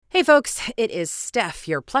Hey folks, it is Steph,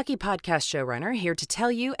 your plucky podcast showrunner, here to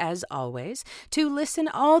tell you, as always, to listen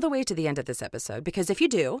all the way to the end of this episode, because if you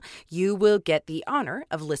do, you will get the honor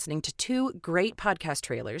of listening to two great podcast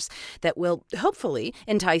trailers that will hopefully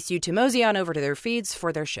entice you to mosey on over to their feeds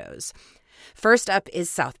for their shows. First up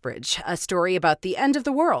is Southbridge, a story about the end of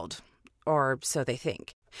the world, or so they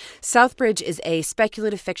think. Southbridge is a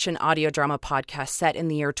speculative fiction audio drama podcast set in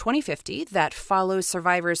the year 2050 that follows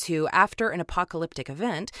survivors who, after an apocalyptic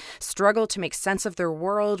event, struggle to make sense of their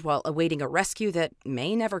world while awaiting a rescue that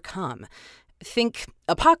may never come. Think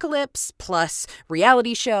apocalypse plus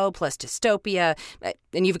reality show plus dystopia,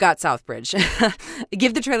 and you've got Southbridge.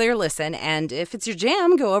 Give the trailer a listen, and if it's your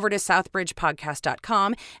jam, go over to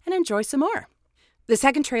southbridgepodcast.com and enjoy some more. The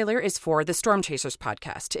second trailer is for the Storm Chasers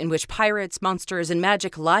podcast, in which pirates, monsters, and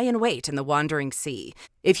magic lie in wait in the wandering sea.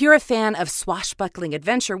 If you're a fan of swashbuckling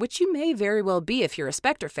adventure, which you may very well be if you're a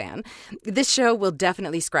Spectre fan, this show will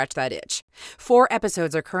definitely scratch that itch. 4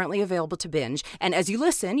 episodes are currently available to binge, and as you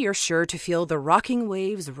listen, you're sure to feel the rocking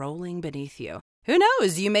waves rolling beneath you. Who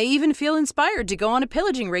knows, you may even feel inspired to go on a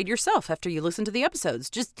pillaging raid yourself after you listen to the episodes.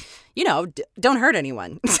 Just, don't hurt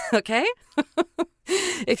anyone, okay?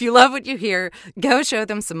 If you love what you hear, go show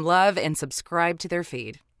them some love and subscribe to their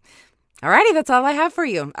feed. Alrighty, that's all I have for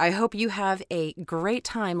you. I hope you have a great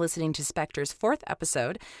time listening to Spectre's 4th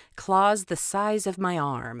episode, Claws the Size of My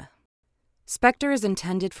Arm. Spectre is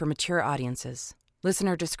intended for mature audiences.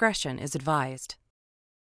 Listener discretion is advised.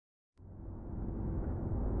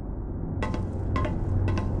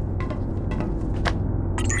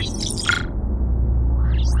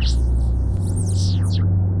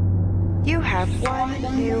 You have one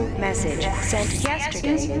new message sent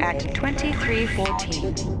yesterday at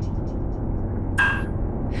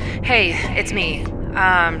 23:14. Hey, it's me.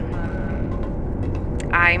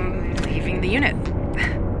 I'm leaving the unit.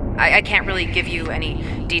 I can't really give you any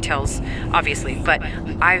details, obviously, but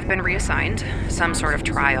I've been reassigned. Some sort of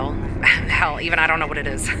trial. Hell, even I don't know what it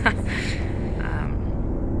is.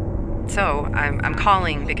 So I'm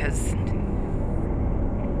calling because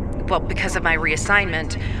of my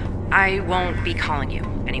reassignment, I won't be calling you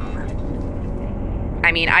anymore.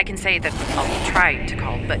 I mean, I can say that I'll try to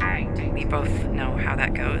call, but we both know how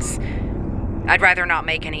that goes. I'd rather not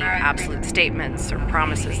make any absolute statements or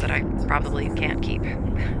promises that I probably can't keep.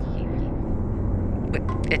 But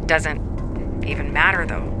it doesn't even matter,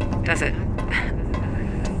 though, does it?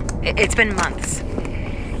 It's been months.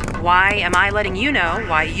 Why am I letting you know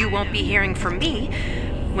why you won't be hearing from me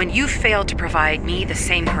when you failed to provide me the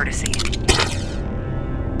same courtesy?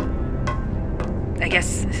 I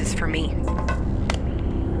guess this is for me.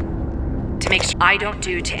 To make sure I don't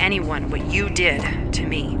do to anyone what you did to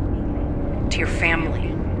me, to your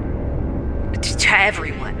family, to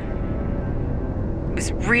everyone. It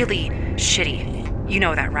was really shitty. You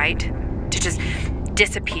know that, right? To just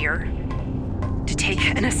disappear, to take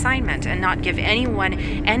an assignment and not give anyone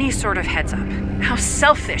any sort of heads up. How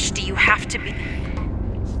selfish do you have to be?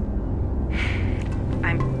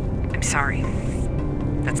 I'm sorry.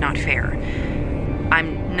 That's not fair.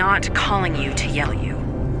 I'm not calling you to yell at you.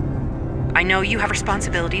 I know you have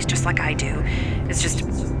responsibilities just like I do. It's just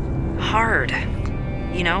hard.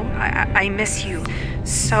 I miss you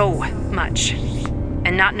so much.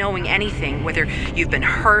 And not knowing anything, whether you've been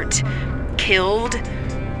hurt, killed,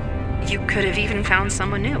 you could have even found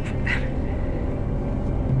someone new.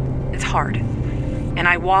 It's hard. And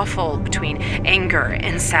I waffle between anger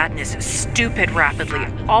and sadness, stupid rapidly,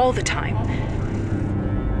 all the time.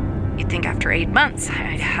 You'd think after 8 months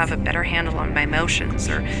I'd have a better handle on my emotions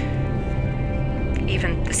or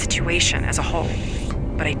even the situation as a whole,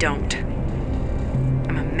 but I don't.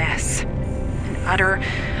 I'm a mess. An utter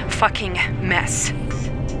fucking mess.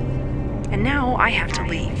 And now I have to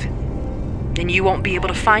leave. And you won't be able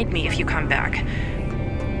to find me if you come back.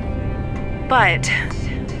 But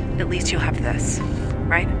at least you'll have this,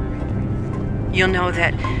 right? You'll know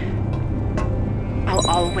that I'll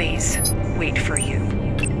always wait for you.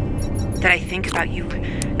 That I think about you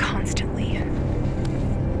constantly.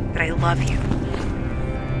 That I love you.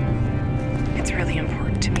 It's really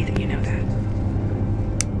important to me that you know that.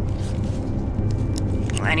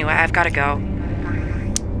 Well, anyway, I've got to go.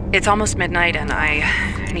 It's almost midnight and I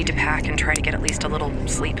need to pack and try to get at least a little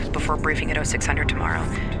sleep before briefing at 0600 tomorrow.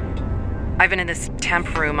 I've been in this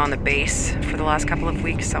temp room on the base for the last couple of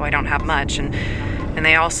weeks, so I don't have much, and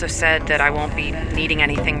they also said that I won't be needing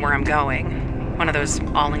anything where I'm going. One of those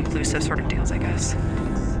all-inclusive sort of deals, I guess.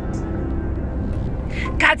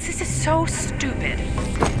 God, this is so stupid.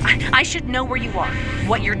 I should know where you are,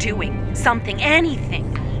 what you're doing, something,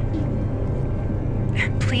 anything.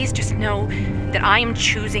 Please just know that I am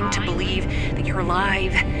choosing to believe that you're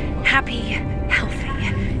alive, happy, healthy,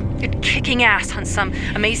 and kicking ass on some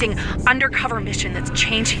amazing undercover mission that's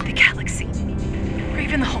changing the galaxy. Or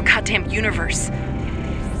even the whole goddamn universe.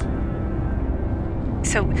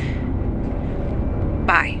 So,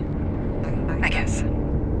 bye, I guess.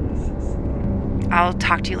 I'll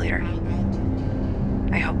talk to you later.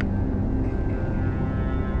 I hope.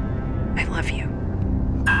 I love you.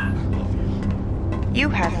 You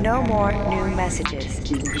have no more new messages.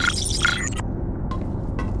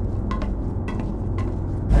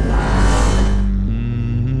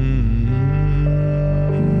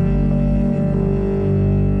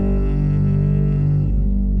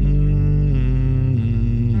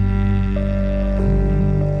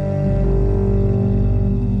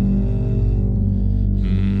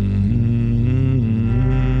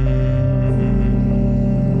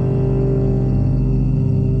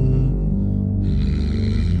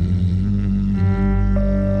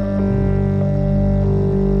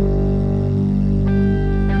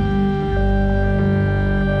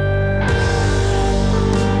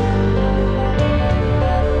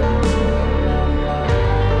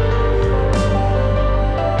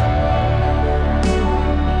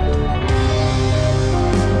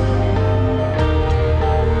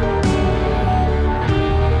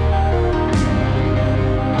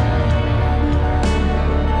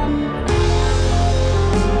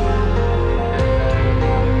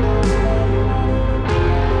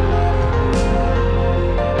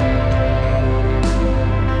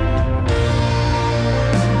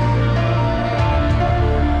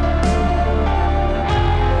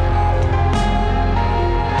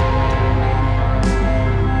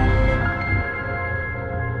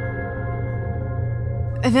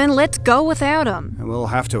 Then let's go without him. We'll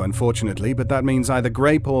have to, unfortunately, but that means either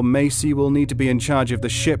Grape or Macy will need to be in charge of the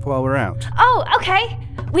ship while we're out. Oh, okay.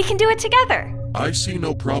 We can do it together. I see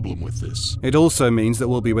no problem with this. It also means that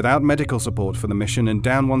we'll be without medical support for the mission and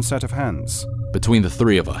down one set of hands. Between the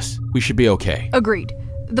three of us, we should be okay. Agreed.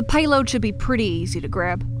 The payload should be pretty easy to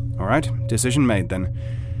grab. All right, decision made then.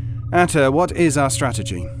 Atta, what is our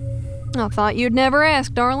strategy? I thought you'd never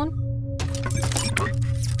ask, darling.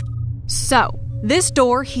 So, this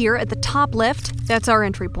door here at the top left, that's our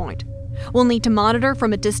entry point. We'll need to monitor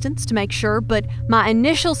from a distance to make sure, but my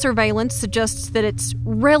initial surveillance suggests that it's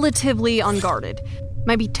relatively unguarded.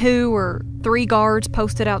 Maybe 2 or 3 guards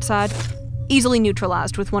posted outside, easily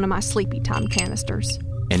neutralized with one of my sleepy time canisters.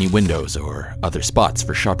 Any windows or other spots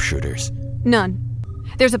for sharpshooters? None.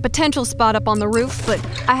 There's a potential spot up on the roof, but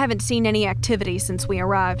I haven't seen any activity since we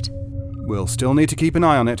arrived. We'll still need to keep an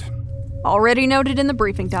eye on it. Already noted in the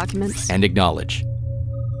briefing documents. And acknowledge.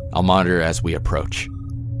 I'll monitor as we approach.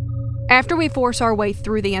 After we force our way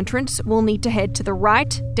through the entrance, we'll need to head to the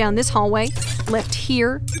right, down this hallway, left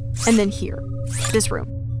here, and then here. This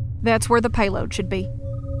room. That's where the payload should be.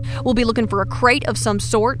 We'll be looking for a crate of some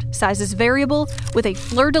sort, size is variable, with a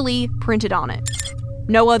fleur-de-lis printed on it.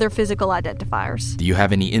 No other physical identifiers. Do you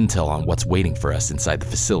have any intel on what's waiting for us inside the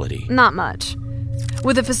facility? Not much.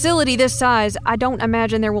 With a facility this size, I don't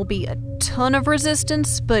imagine there will be a ton of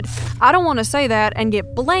resistance, but I don't want to say that and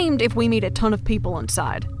get blamed if we meet a ton of people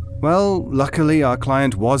inside. Well, luckily our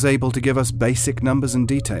client was able to give us basic numbers and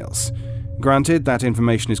details. Granted, that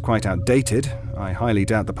information is quite outdated. I highly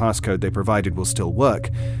doubt the passcode they provided will still work,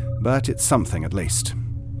 but it's something at least.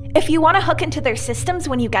 If you want to hook into their systems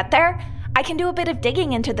when you get there, I can do a bit of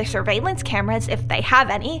digging into the surveillance cameras if they have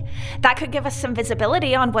any. That could give us some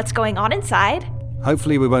visibility on what's going on inside.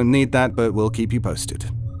 Hopefully we won't need that, but we'll keep you posted.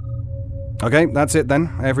 Okay, that's it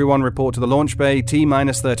then. Everyone report to the launch bay,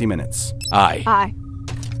 T-minus 30 minutes. Aye. Aye.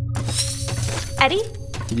 Eddie?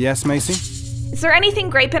 Yes, Macy? Is there anything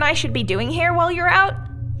Grape and I should be doing here while you're out?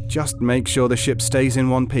 Just make sure the ship stays in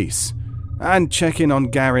one piece. And check in on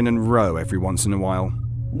Garin and Ro every once in a while.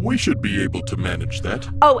 We should be able to manage that.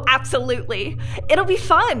 Oh, absolutely. It'll be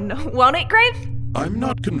fun, won't it, Grape? I'm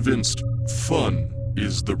not convinced fun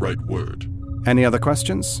is the right word. Any other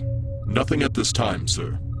questions? Nothing at this time,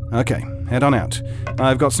 sir. Okay, head on out.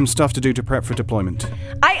 I've got some stuff to do to prep for deployment.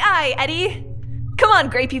 Aye, Eddie. Come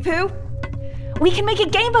on, Grapey Poo. We can make a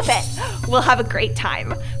game of it. We'll have a great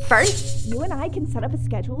time. First, you and I can set up a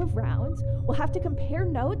schedule of rounds. We'll have to compare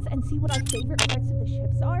notes and see what our favorite parts of the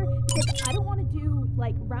ships are, because I don't want to do,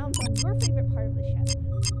 rounds on your favorite part of the ship.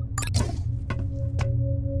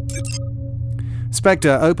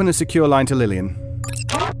 Spectre, open a secure line to Lillian.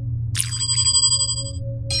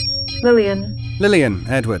 Lillian,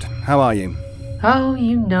 Edward, how are you? Oh,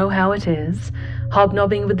 you know how it is.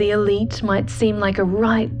 Hobnobbing with the elite might seem like a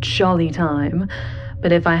right jolly time,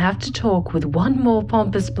 But if I have to talk with one more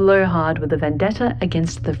pompous blowhard with a vendetta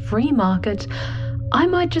against the free market, I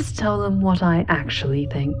might just tell them what I actually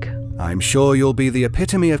think. I'm sure you'll be the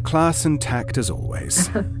epitome of class and tact as always.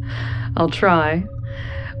 I'll try.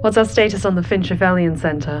 What's our status on the Finch-Aphelion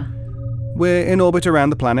Center? We're in orbit around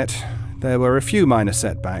the planet. There were a few minor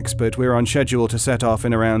setbacks, but we're on schedule to set off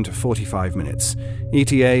in around 45 minutes.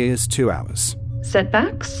 ETA is 2 hours.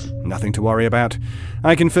 Setbacks? Nothing to worry about.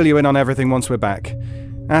 I can fill you in on everything once we're back.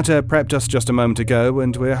 Atta prepped us just a moment ago,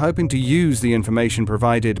 and we're hoping to use the information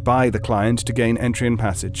provided by the client to gain entry and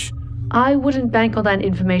passage. I wouldn't bank on that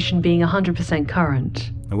information being 100%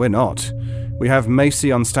 current. We're not. We have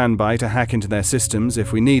Macy on standby to hack into their systems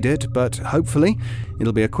if we need it, but hopefully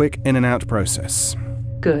it'll be a quick in-and-out process.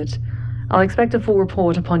 Good. I'll expect a full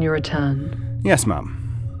report upon your return. Yes, ma'am.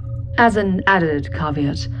 As an added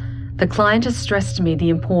caveat, the client has stressed to me the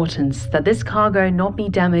importance that this cargo not be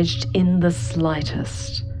damaged in the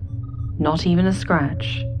slightest. Not even a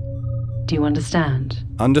scratch. Do you understand?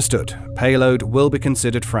 Understood. Payload will be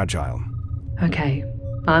considered fragile. Okay,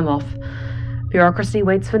 I'm off. Bureaucracy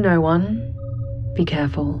waits for no one. Be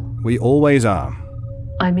careful. We always are.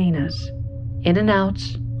 I mean it. In and out,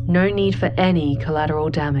 no need for any collateral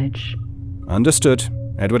damage. Understood.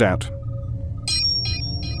 Edward out.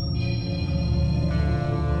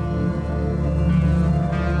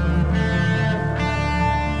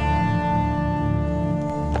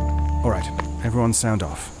 Alright, everyone sound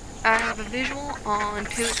off. I have a visual on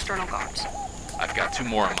 2 external guards. I've got 2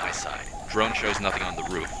 more on my side. Drone shows nothing on the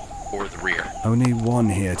roof or the rear. Only 1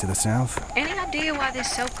 here to the south. Any idea why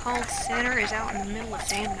this so-called center is out in the middle of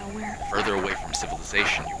damn nowhere? The further away from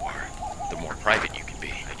civilization you are, the more private you can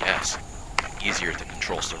be, I guess. Easier to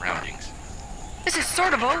control surroundings. This is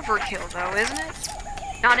sort of overkill, though, isn't it?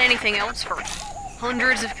 Not anything else for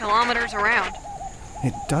hundreds of kilometers around.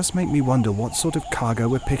 It does make me wonder what sort of cargo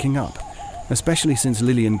we're picking up, especially since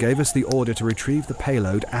Lillian gave us the order to retrieve the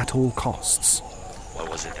payload at all costs. What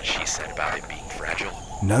was it that she said about it being fragile?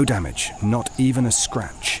 No damage, not even a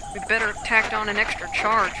scratch. We'd better have tacked on an extra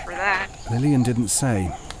charge for that. Lillian didn't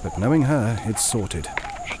say, but knowing her, it's sorted.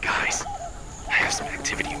 Hey guys, I have some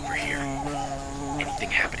activity over here. Anything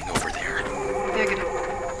happening over there? Negative.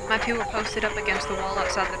 My 2 are posted up against the wall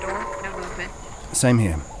outside the door. No movement. Same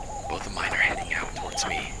here. Both of mine are heading out towards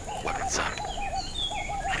me, weapons up.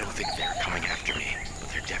 I don't think they're coming after me, but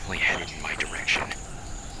they're definitely headed in my direction.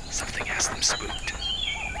 Something has them spooked.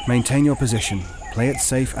 Maintain your position, play it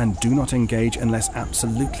safe, and do not engage unless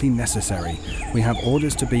absolutely necessary. We have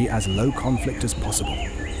orders to be as low conflict as possible.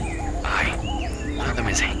 One of them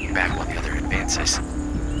is hanging back while the other advances.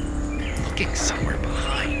 They're looking somewhere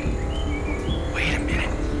behind. Wait a minute.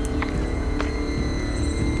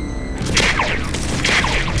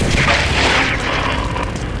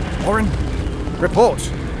 Warren,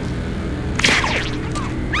 report.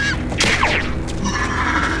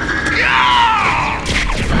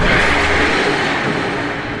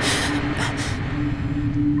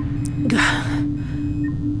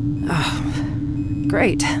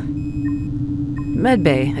 Great.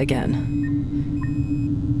 Medbay again.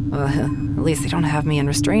 Well, at least they don't have me in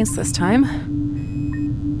restraints this time.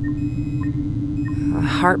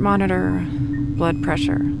 Heart monitor, blood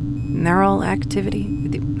pressure, neural activity.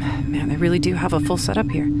 Man, they really do have a full setup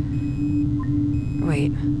here.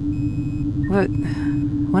 Wait.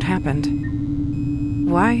 What happened?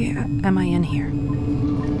 Why am I in here?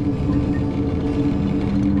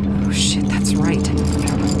 Oh shit, that's right.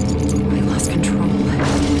 I lost control.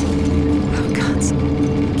 Oh God.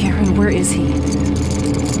 Garen, where is he?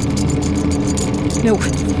 No.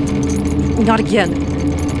 Not again.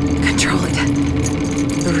 Control it.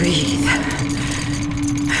 Breathe.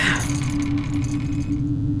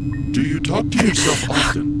 Do you talk to yourself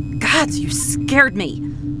often? God, you scared me.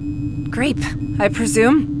 Grape, I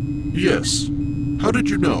presume? Yes. How did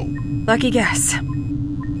you know? Lucky guess.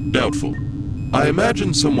 Doubtful. I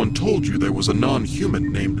imagine someone told you there was a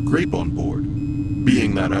non-human named Grape on board.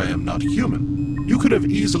 Being that I am not human, you could have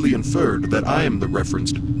easily inferred that I am the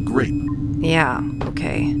referenced Grape. Yeah,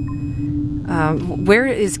 okay. Where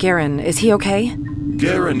is Garen? Is he okay?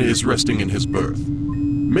 Garen is resting in his berth.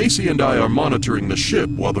 Macy and I are monitoring the ship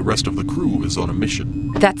while the rest of the crew is on a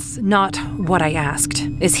mission. That's not what I asked.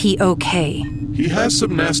 Is he okay? He has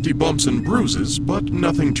some nasty bumps and bruises, but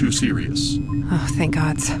nothing too serious. Oh, thank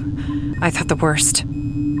gods. I thought the worst.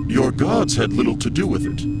 Your gods had little to do with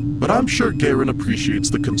it, but I'm sure Garen appreciates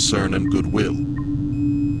the concern and goodwill.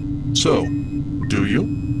 So, do you?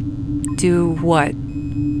 Do what?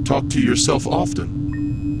 Talk to yourself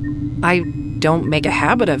often. I don't make a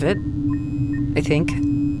habit of it, I think.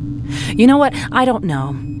 You know what? I don't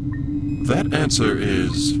know. That answer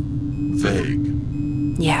is vague.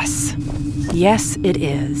 Yes. Yes, it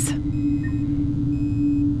is.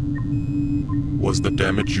 Was the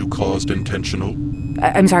damage you caused intentional?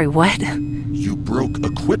 I'm sorry, what? You broke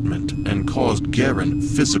equipment and caused Garen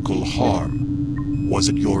physical harm. Was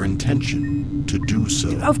it your intention to do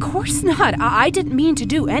so? Of course not. I didn't mean to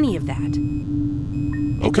do any of that.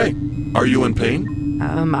 Okay. Are you in pain?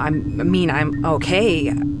 I'm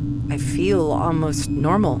okay. I feel almost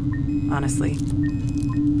normal, honestly.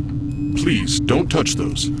 Please, don't touch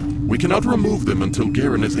those. We cannot remove them until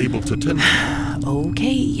Garen is able to tend them.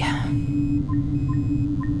 Okay.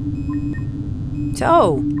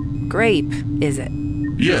 So, Grape, is it?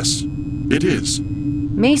 Yes, it is.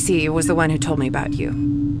 Macy was the one who told me about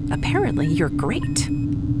you. Apparently, you're great.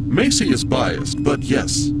 Macy is biased, but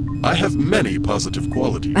yes, I have many positive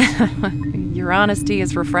qualities. Your honesty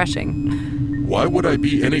is refreshing. Why would I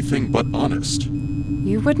be anything but honest?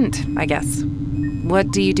 You wouldn't, I guess.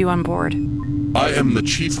 What do you do on board? I am the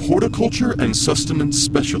Chief Horticulture and Sustenance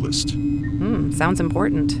Specialist. Sounds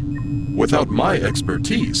important. Without my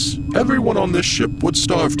expertise, everyone on this ship would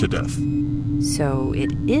starve to death. So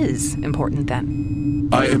it is important then?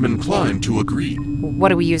 I am inclined to agree. What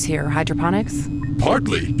do we use here, hydroponics?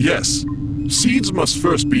 Partly, yes. Seeds must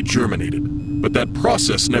first be germinated, but that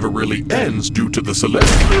process never really ends due to the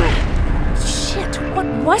celestial... Shit, what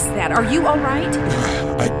was that? Are you all right?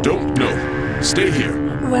 I don't know. Stay here.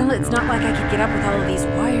 Well, it's not like I could get up with all of these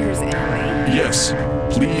wires anyway. Yes,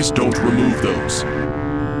 please don't remove those.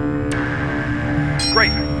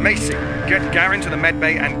 Great, Macy, get Garen to the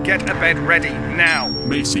medbay and get a bed ready, now.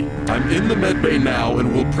 Macy, I'm in the medbay now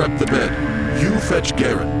and will prep the bed. You fetch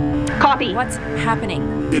Garen. Copy. What's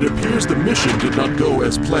happening? It appears the mission did not go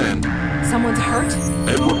as planned. Someone's hurt?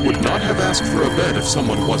 Edward would not have asked for a bed if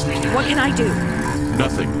someone wasn't here. What can I do?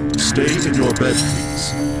 Nothing. Stay in your bed,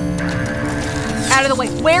 please. Out of the way.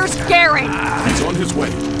 Where's Garen? He's on his way.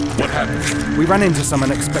 What happened? We ran into some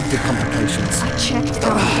unexpected complications. I checked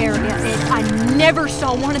out the area and I never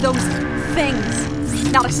saw one of those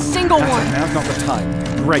things. Not a single one. Now's not the time.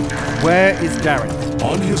 Great. Where is Garen?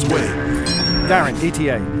 On his way. Garen,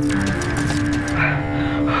 ETA.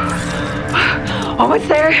 Almost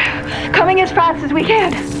there. Coming as fast as we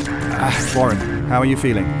can. Warren, how are you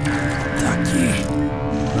feeling? Ducky.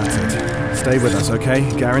 That's it. Stay with us, okay?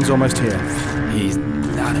 Garen's almost here. He's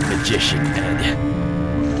not a magician, Ed.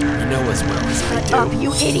 You know as well as I do. Shut up,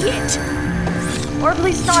 you idiot. Or at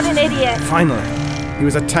least not an idiot. Finally. He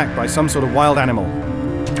was attacked by some sort of wild animal.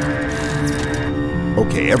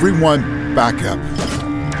 Okay, everyone, back up.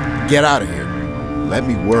 Get out of here. Let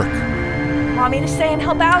me work. Want me to stay and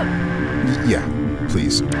help out? Yeah,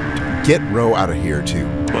 please. Get Ro out of here, too.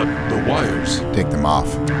 But the wires... Take them off.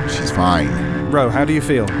 She's fine. Ro, how do you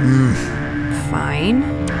feel? Fine.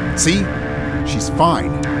 See? She's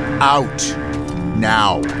fine. Out.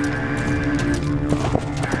 Now.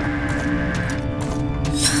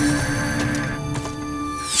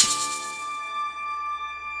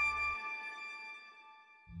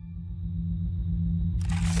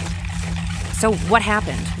 So what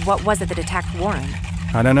happened? What was it that attacked Warren?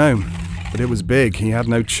 I don't know, but it was big. He had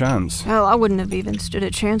no chance. Hell, I wouldn't have even stood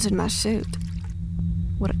a chance in my suit.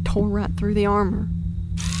 Would have tore right through the armor.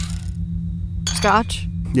 Scotch?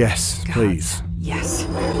 Yes, please. Yes.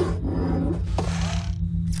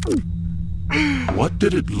 What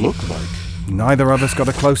did it look like? Neither of us got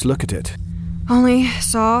a close look at it. Only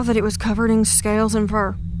saw that it was covered in scales and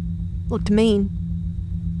fur. Looked mean.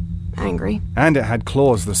 Angry. And it had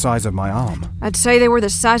claws the size of my arm. I'd say they were the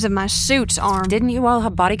size of my suit's arm. Didn't you all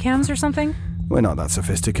have body cams or something? We're not that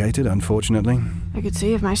sophisticated, unfortunately. I could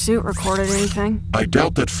see if my suit recorded anything. I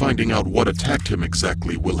doubt that finding out what attacked him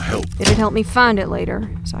exactly will help. It'd help me find it later,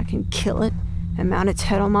 so I can kill it and mount its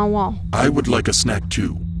head on my wall. I would like a snack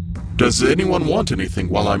too. Does anyone want anything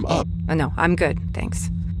while I'm up? No, I'm good, thanks.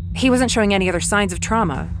 He wasn't showing any other signs of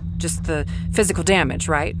trauma, just the physical damage,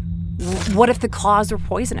 right? What if the claws were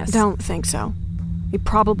poisonous? Don't think so. He'd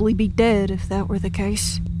probably be dead if that were the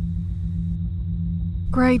case.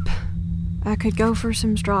 Grape, I could go for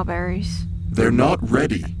some strawberries. They're not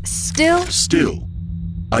ready. Still? Still.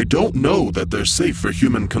 I don't know that they're safe for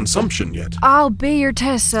human consumption yet. I'll be your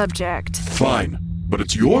test subject. Fine, but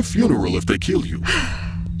it's your funeral if they kill you.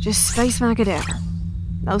 Just space my cadaver.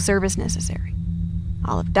 No service necessary.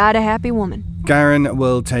 I'll have died a happy woman. Garen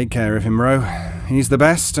will take care of him, Ro. He's the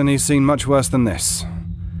best, and he's seen much worse than this.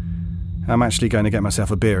 I'm actually going to get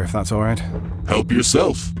myself a beer, if that's all right. Help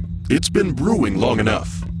yourself. It's been brewing long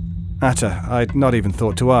enough. Atta, I'd not even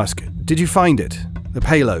thought to ask. Did you find it? The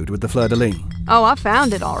payload with the fleur-de-lis? Oh, I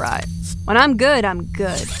found it all right. When I'm good, I'm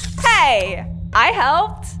good. Hey! I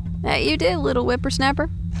helped. You did, little whippersnapper.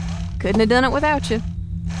 Couldn't have done it without you.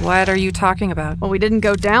 What are you talking about? Well, we didn't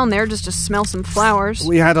go down there just to smell some flowers.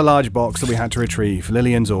 We had a large box that we had to retrieve.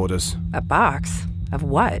 Lillian's orders. A box? Of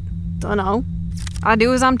what? Dunno. I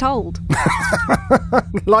do as I'm told.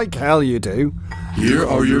 Like hell you do. Here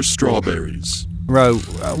are your strawberries. Ro,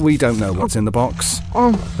 we don't know what's in the box.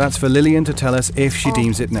 That's for Lillian to tell us if she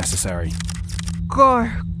deems it necessary.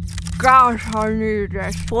 Gosh, I need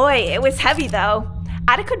this. Boy, it was heavy though.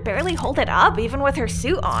 Ada could barely hold it up even with her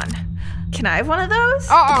suit on. Can I have one of those?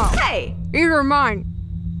 Hey! These are mine.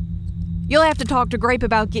 You'll have to talk to Grape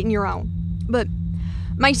about getting your own. But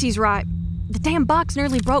Macy's right. The damn box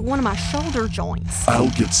nearly broke one of my shoulder joints. I'll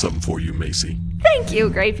get some for you, Macy. Thank you,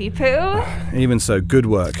 Grapey Poo. Even so, good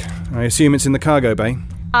work. I assume it's in the cargo bay?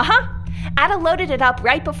 Uh-huh. Ada loaded it up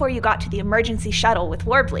right before you got to the emergency shuttle with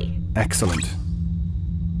Warbly. Excellent.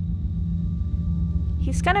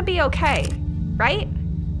 He's gonna be okay, right?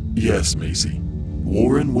 Yes, Macy.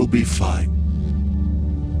 Warren will be fine.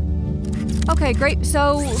 Okay, great.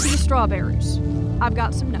 So, these strawberries. I've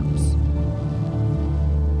got some notes.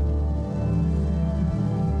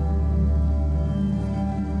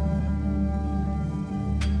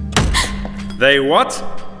 They what?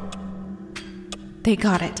 They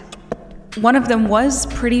got it. One of them was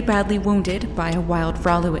pretty badly wounded by a wild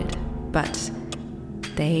Vraluid, but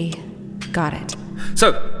they got it.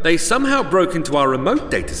 So, they somehow broke into our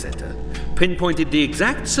remote data center, pinpointed the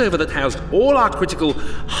exact server that housed all our critical,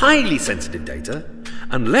 highly sensitive data,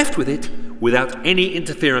 and left with it without any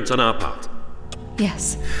interference on our part.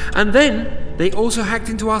 Yes. And then they also hacked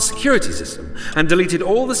into our security system and deleted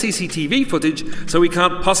all the CCTV footage so we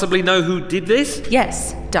can't possibly know who did this?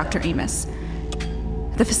 Yes, Dr. Amos.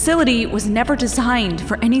 The facility was never designed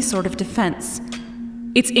for any sort of defense.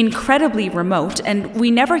 It's incredibly remote, and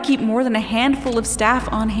we never keep more than a handful of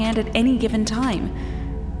staff on hand at any given time.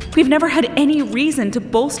 We've never had any reason to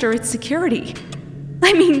bolster its security.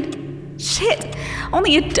 I mean, shit,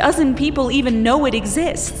 only a dozen people even know it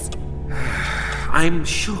exists. I'm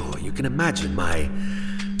sure you can imagine my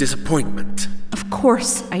disappointment. Of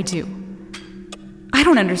course I do. I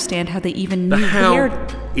don't understand how they even knew the how where...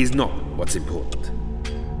 is not what's important.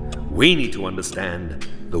 We need to understand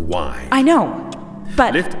the why. I know,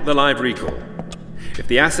 but... Lift the live recall. If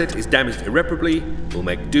the asset is damaged irreparably, we'll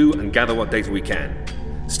make do and gather what data we can.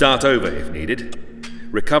 Start over if needed.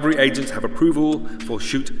 Recovery agents have approval for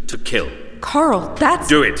shoot to kill. Carl, that's...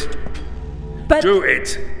 Do it. But... Do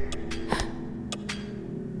it.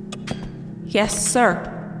 Yes, sir.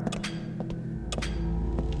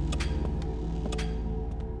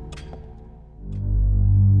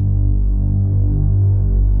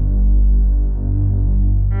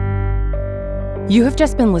 You have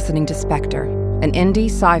just been listening to Spectre, an indie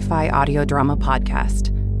sci-fi audio drama podcast.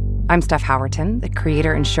 I'm Steph Howerton, the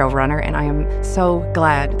creator and showrunner, and I am so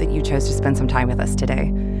glad that you chose to spend some time with us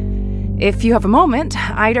today. If you have a moment,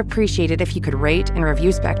 I'd appreciate it if you could rate and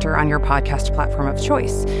review Spectre on your podcast platform of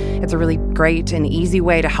choice. It's a really great and easy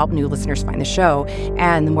way to help new listeners find the show,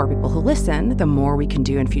 and the more people who listen, the more we can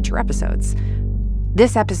do in future episodes.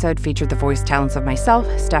 This episode featured the voice talents of myself,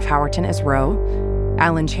 Steph Howerton as Ro,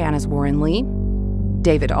 Alan Chan as Warren Lee,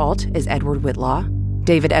 David Alt as Edward Whitlaw,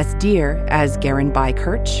 David S. Deere as Garen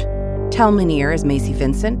Bykirch, Tel Minear as Macy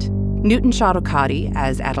Vincent, Newton Shadokati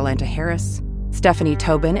as Atalanta Harris, Stephanie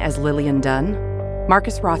Tobin as Lillian Dunn,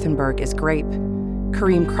 Marcus Rothenberg as Grape,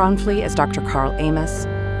 Kareem Cronfley as Dr. Carl Amos,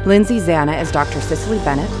 Lindsay Zanna as Dr. Cicely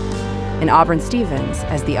Bennett, and Auburn Stevens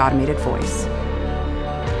as the automated voice.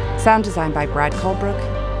 Sound design by Brad Colebrook,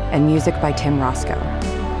 and music by Tim Roscoe.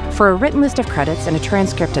 For a written list of credits and a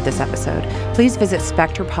transcript of this episode, please visit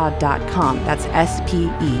spectrepod.com. That's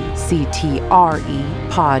SPECTRE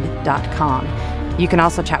pod.com. You can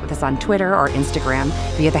also chat with us on Twitter or Instagram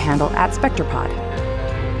via the handle @SpectrePod.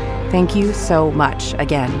 Thank you so much,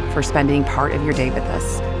 again, for spending part of your day with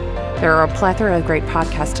us. There are a plethora of great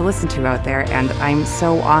podcasts to listen to out there, and I'm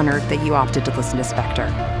so honored that you opted to listen to Spectre.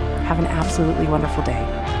 Have an absolutely wonderful day.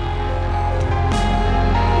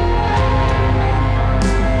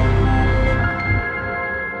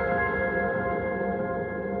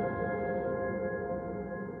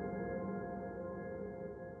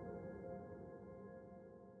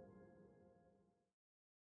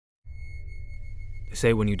 They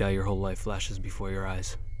say when you die, your whole life flashes before your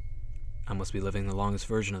eyes. I must be living the longest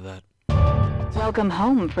version of that. Welcome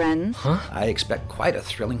home, friends. Huh? I expect quite a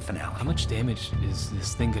thrilling finale. How much damage is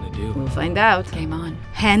this thing gonna do? We'll find out. Game on.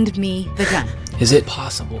 Hand me the gun. Is it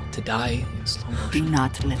possible to die in slow motion? Do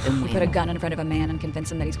not let them win. Put a gun in front of a man and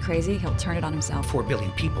convince him that he's crazy, he'll turn it on himself. 4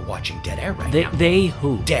 billion people watching dead air right now. They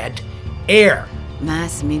who? Dead air.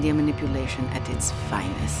 Mass media manipulation at its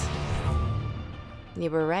finest.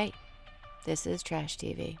 You were right. This is trash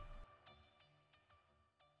TV.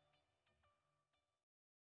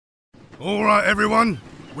 All right, everyone.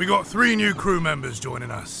 We got 3 new crew members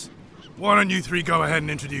joining us. Why don't you 3 go ahead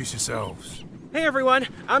and introduce yourselves? Hey, everyone.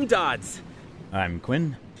 I'm Dodds. I'm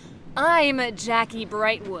Quinn. I'm Jackie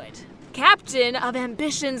Brightwood, captain of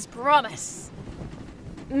Ambition's Promise.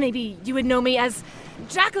 Maybe you would know me as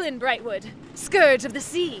Jacqueline Brightwood, Scourge of the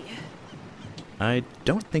Sea. I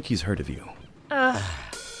don't think he's heard of you.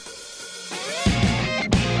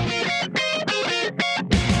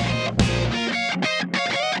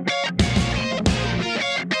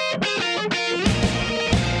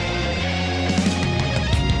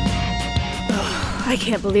 I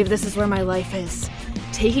can't believe this is where my life is.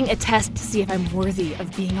 Taking a test to see if I'm worthy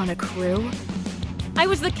of being on a crew. I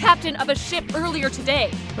was the captain of a ship earlier today.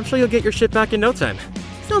 I'm sure you'll get your ship back in no time.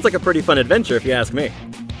 Sounds like a pretty fun adventure if you ask me.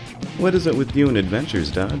 What is it with you and adventures,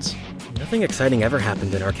 Dodds? Nothing exciting ever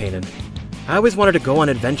happened in Arcanum. I always wanted to go on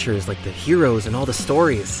adventures like the heroes and all the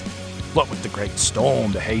stories. What with the great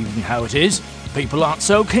storm behaving how it is, people aren't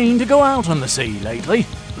so keen to go out on the sea lately.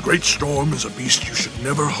 The great storm is a beast you should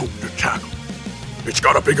never hope to tackle. It's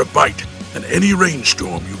got a bigger bite than any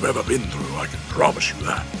rainstorm you've ever been through, I can promise you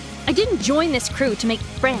that. I didn't join this crew to make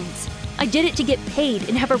friends. I did it to get paid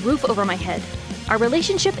and have a roof over my head. Our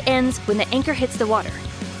relationship ends when the anchor hits the water.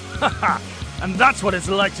 Haha, and that's what it's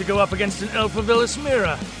like to go up against an elf of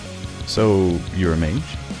Illismira. So, you're a mage?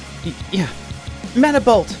 Yeah.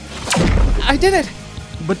 Metabolt! I did it!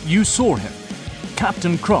 But you saw him.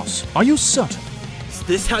 Captain Cross, are you certain? Is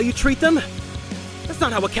this how you treat them? That's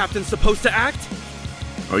not how a captain's supposed to act.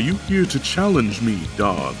 Are you here to challenge me,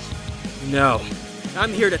 Dodds? No.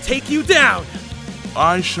 I'm here to take you down!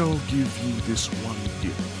 I shall give you this one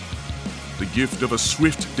gift. The gift of a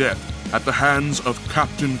swift death at the hands of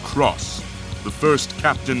Captain Cross, the first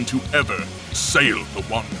captain to ever sail the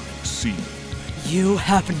Wandering Sea. You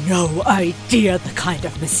have no idea the kind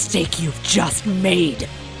of mistake you've just made.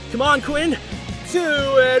 Come on, Quinn!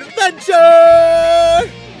 To adventure!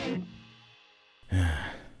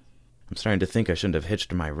 I'm starting to think I shouldn't have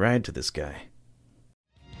hitched my ride to this guy.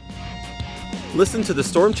 Listen to the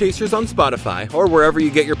Storm Chasers on Spotify or wherever you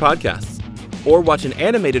get your podcasts. Or watch an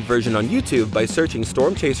animated version on YouTube by searching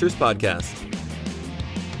Storm Chasers Podcast.